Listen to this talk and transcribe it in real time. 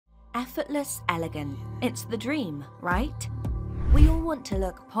Effortless elegant. It's the dream, right? We all want to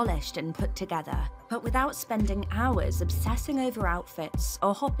look polished and put together, but without spending hours obsessing over outfits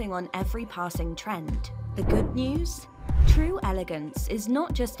or hopping on every passing trend. The good news? True elegance is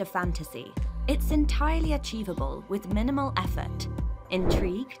not just a fantasy. It's entirely achievable with minimal effort.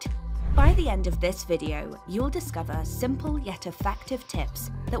 Intrigued? By the end of this video, you'll discover simple yet effective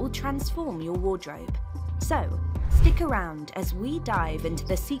tips that will transform your wardrobe. So, stick around as we dive into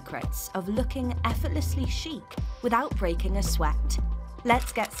the secrets of looking effortlessly chic without breaking a sweat.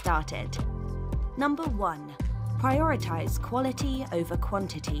 Let's get started. Number 1. Prioritize quality over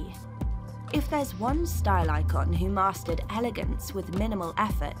quantity. If there's one style icon who mastered elegance with minimal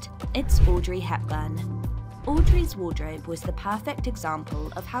effort, it's Audrey Hepburn. Audrey's wardrobe was the perfect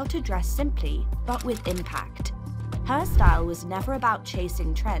example of how to dress simply, but with impact. Her style was never about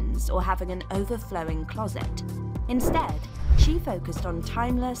chasing trends or having an overflowing closet. Instead, she focused on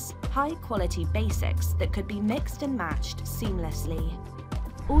timeless, high-quality basics that could be mixed and matched seamlessly.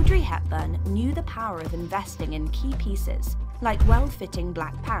 Audrey Hepburn knew the power of investing in key pieces like well-fitting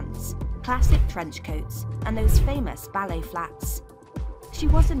black pants, classic trench coats, and those famous ballet flats. She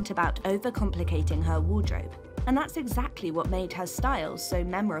wasn't about overcomplicating her wardrobe, and that's exactly what made her style so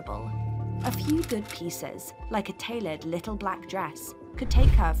memorable. A few good pieces, like a tailored little black dress, could take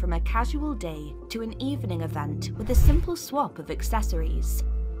her from a casual day to an evening event with a simple swap of accessories.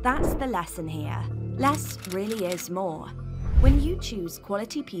 That's the lesson here. Less really is more. When you choose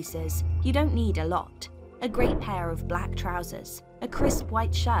quality pieces, you don't need a lot. A great pair of black trousers, a crisp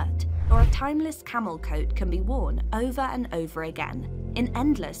white shirt, or a timeless camel coat can be worn over and over again, in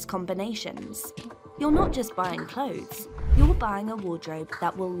endless combinations. You're not just buying clothes, you're buying a wardrobe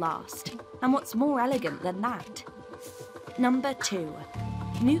that will last. And what's more elegant than that? Number 2.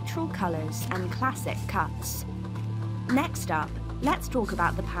 Neutral colors and classic cuts. Next up, let's talk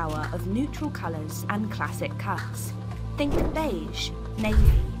about the power of neutral colors and classic cuts. Think beige,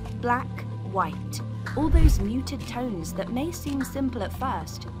 navy, black, white. All those muted tones that may seem simple at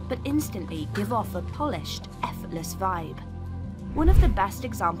first, but instantly give off a polished, effortless vibe. One of the best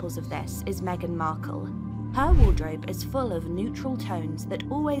examples of this is Meghan Markle. Her wardrobe is full of neutral tones that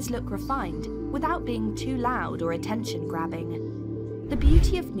always look refined without being too loud or attention-grabbing. The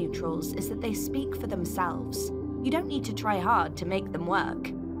beauty of neutrals is that they speak for themselves. You don't need to try hard to make them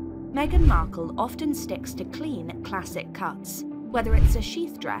work. Meghan Markle often sticks to clean, classic cuts, whether it's a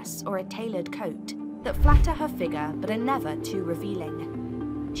sheath dress or a tailored coat, that flatter her figure but are never too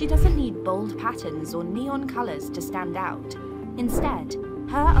revealing. She doesn't need bold patterns or neon colors to stand out. Instead,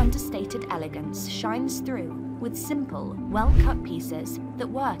 her understated elegance shines through with simple, well-cut pieces that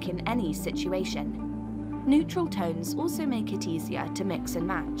work in any situation. Neutral tones also make it easier to mix and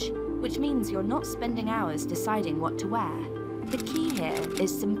match, which means you're not spending hours deciding what to wear. The key here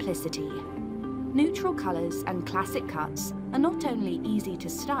is simplicity. Neutral colors and classic cuts are not only easy to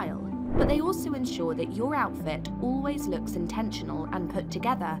style, but they also ensure that your outfit always looks intentional and put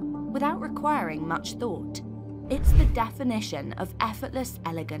together without requiring much thought. It's the definition of effortless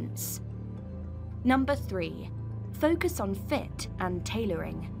elegance. Number 3. Focus on fit and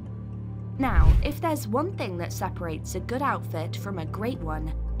tailoring. Now, if there's one thing that separates a good outfit from a great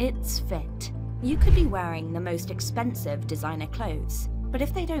one, it's fit. You could be wearing the most expensive designer clothes, but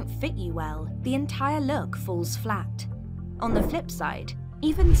if they don't fit you well, the entire look falls flat. On the flip side,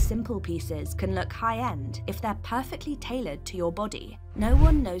 even simple pieces can look high-end if they're perfectly tailored to your body. No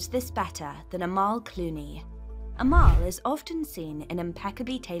one knows this better than Amal Clooney. Amal is often seen in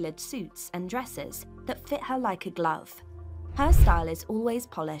impeccably tailored suits and dresses that fit her like a glove. Her style is always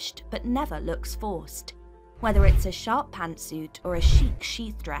polished but never looks forced. Whether it's a sharp pantsuit or a chic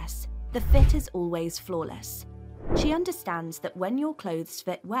sheath dress, the fit is always flawless. She understands that when your clothes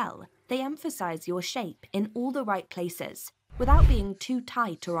fit well, they emphasize your shape in all the right places, without being too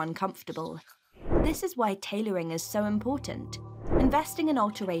tight or uncomfortable. This is why tailoring is so important. Investing in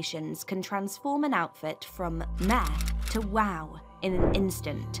alterations can transform an outfit from meh to wow in an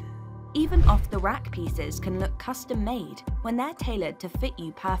instant. Even off-the-rack pieces can look custom-made when they're tailored to fit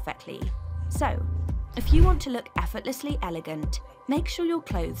you perfectly. So, if you want to look effortlessly elegant, make sure your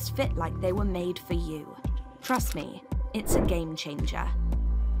clothes fit like they were made for you. Trust me, it's a game changer.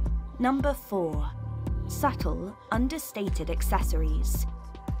 Number 4. Subtle, understated accessories.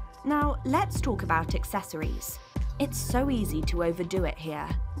 Now, let's talk about accessories. It's so easy to overdo it here.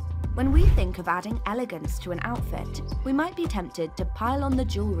 When we think of adding elegance to an outfit, we might be tempted to pile on the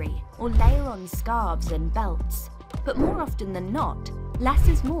jewelry or layer on scarves and belts. But more often than not, less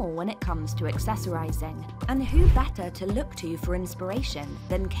is more when it comes to accessorizing. And who better to look to for inspiration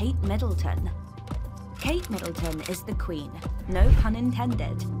than Kate Middleton? Kate Middleton is the queen, no pun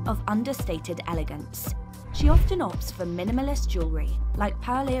intended, of understated elegance. She often opts for minimalist jewelry, like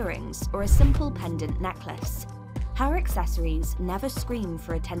pearl earrings or a simple pendant necklace. Her accessories never scream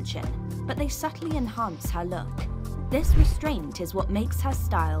for attention, but they subtly enhance her look. This restraint is what makes her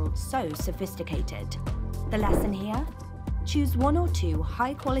style so sophisticated. The lesson here? Choose 1 or 2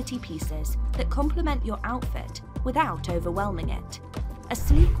 high-quality pieces that complement your outfit without overwhelming it. A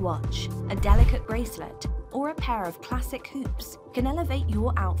sleek watch, a delicate bracelet, or a pair of classic hoops can elevate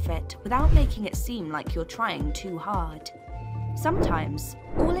your outfit without making it seem like you're trying too hard. Sometimes,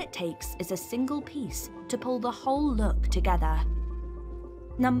 all it takes is a single piece to pull the whole look together.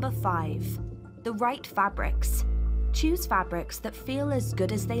 Number 5. The right fabrics. Choose fabrics that feel as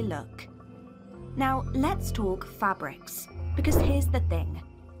good as they look. Now, let's talk fabrics, because here's the thing.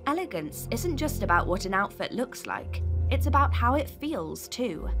 Elegance isn't just about what an outfit looks like, it's about how it feels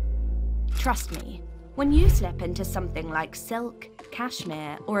too. Trust me, when you slip into something like silk,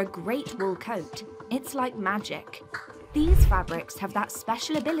 cashmere, or a great wool coat, it's like magic. These fabrics have that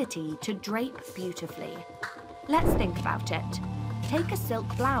special ability to drape beautifully. Let's think about it. Take a silk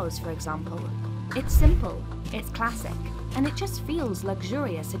blouse, for example. It's simple, it's classic, and it just feels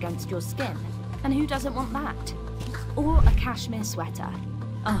luxurious against your skin. And who doesn't want that? Or a cashmere sweater.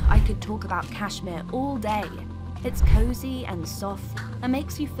 Oh, I could talk about cashmere all day. It's cozy and soft and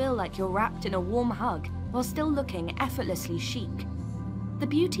makes you feel like you're wrapped in a warm hug while still looking effortlessly chic. The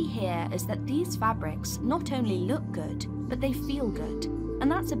beauty here is that these fabrics not only look good, but they feel good.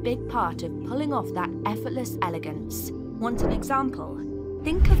 And that's a big part of pulling off that effortless elegance. Want an example?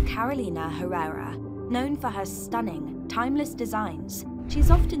 Think of Carolina Herrera. Known for her stunning, timeless designs, she's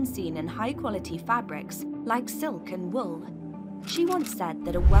often seen in high-quality fabrics like silk and wool. She once said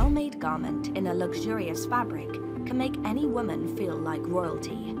that a well-made garment in a luxurious fabric can make any woman feel like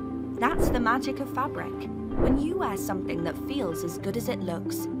royalty. That's the magic of fabric. When you wear something that feels as good as it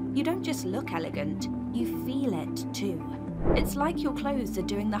looks, you don't just look elegant, you feel it too. It's like your clothes are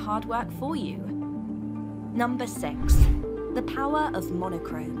doing the hard work for you. Number 6. The power of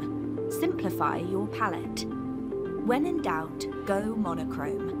monochrome. Simplify your palette. When in doubt, go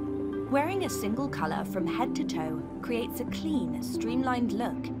monochrome. Wearing a single color from head to toe creates a clean, streamlined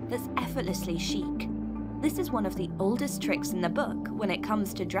look that's effortlessly chic. This is one of the oldest tricks in the book when it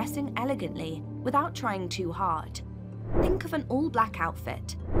comes to dressing elegantly without trying too hard. Think of an all-black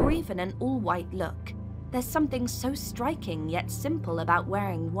outfit, or even an all-white look. There's something so striking yet simple about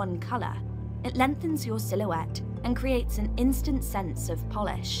wearing one color. It lengthens your silhouette and creates an instant sense of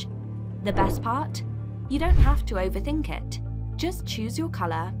polish. The best part? You don't have to overthink it. Just choose your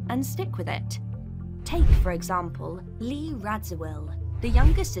color and stick with it. Take, for example, Lee Radziwill, the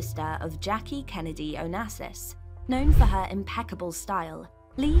younger sister of Jackie Kennedy Onassis. Known for her impeccable style,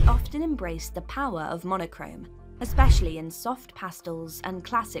 Lee often embraced the power of monochrome, especially in soft pastels and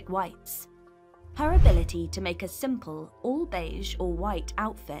classic whites. Her ability to make a simple, all-beige or white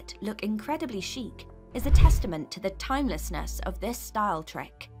outfit look incredibly chic is a testament to the timelessness of this style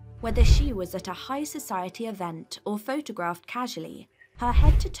trick. Whether she was at a high society event or photographed casually, her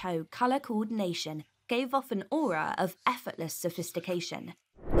head-to-toe color coordination gave off an aura of effortless sophistication,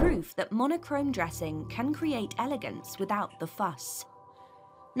 proof that monochrome dressing can create elegance without the fuss.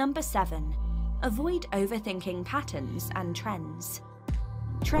 Number 7. Avoid overthinking patterns and trends.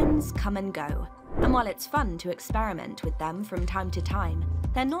 Trends come and go, and while it's fun to experiment with them from time to time,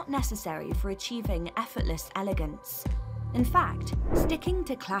 they're not necessary for achieving effortless elegance. In fact, sticking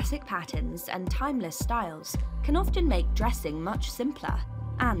to classic patterns and timeless styles can often make dressing much simpler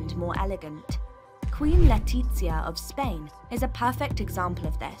and more elegant. Queen Letizia of Spain is a perfect example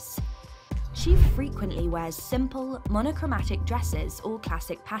of this. She frequently wears simple, monochromatic dresses or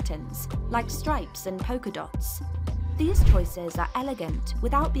classic patterns, like stripes and polka dots. These choices are elegant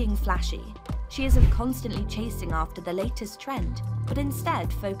without being flashy. She isn't constantly chasing after the latest trend, but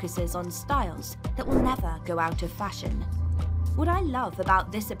instead focuses on styles that will never go out of fashion. What I love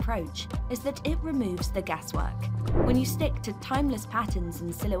about this approach is that it removes the guesswork. When you stick to timeless patterns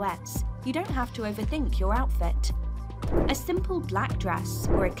and silhouettes, you don't have to overthink your outfit. A simple black dress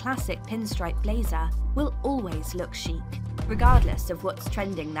or a classic pinstripe blazer will always look chic, regardless of what's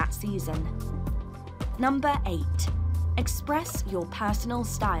trending that season. Number 8. Express your personal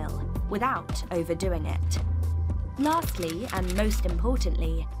style without overdoing it. Lastly, and most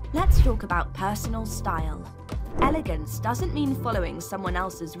importantly, let's talk about personal style. Elegance doesn't mean following someone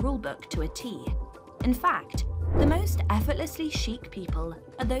else's rulebook to a T. In fact, the most effortlessly chic people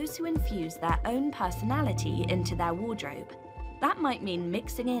are those who infuse their own personality into their wardrobe. That might mean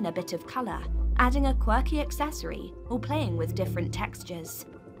mixing in a bit of color, adding a quirky accessory, or playing with different textures.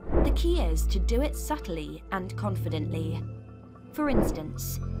 The key is to do it subtly and confidently. For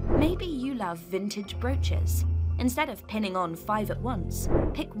instance, maybe you love vintage brooches. Instead of pinning on 5 at once,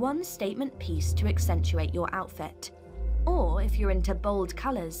 pick one statement piece to accentuate your outfit. Or if you're into bold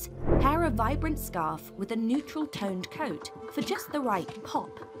colours, pair a vibrant scarf with a neutral toned coat for just the right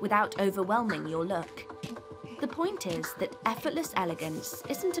pop without overwhelming your look. The point is that effortless elegance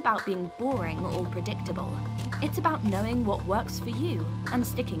isn't about being boring or predictable. It's about knowing what works for you and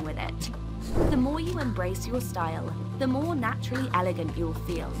sticking with it. The more you embrace your style, the more naturally elegant you'll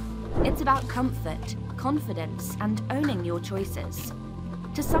feel. It's about comfort, confidence, and owning your choices.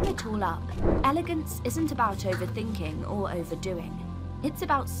 To sum it all up, elegance isn't about overthinking or overdoing. It's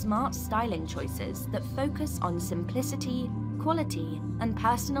about smart styling choices that focus on simplicity, quality, and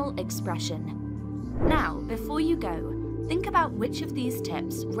personal expression. Now, before you go, think about which of these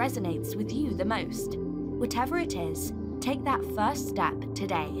tips resonates with you the most. Whatever it is, take that first step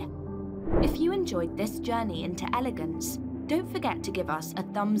today. If you enjoyed this journey into elegance, don't forget to give us a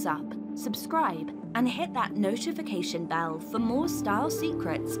thumbs up, subscribe, and hit that notification bell for more style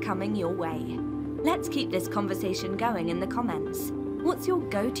secrets coming your way. Let's keep this conversation going in the comments. What's your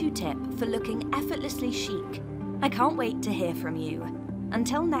go-to tip for looking effortlessly chic? I can't wait to hear from you.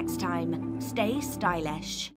 Until next time, stay stylish.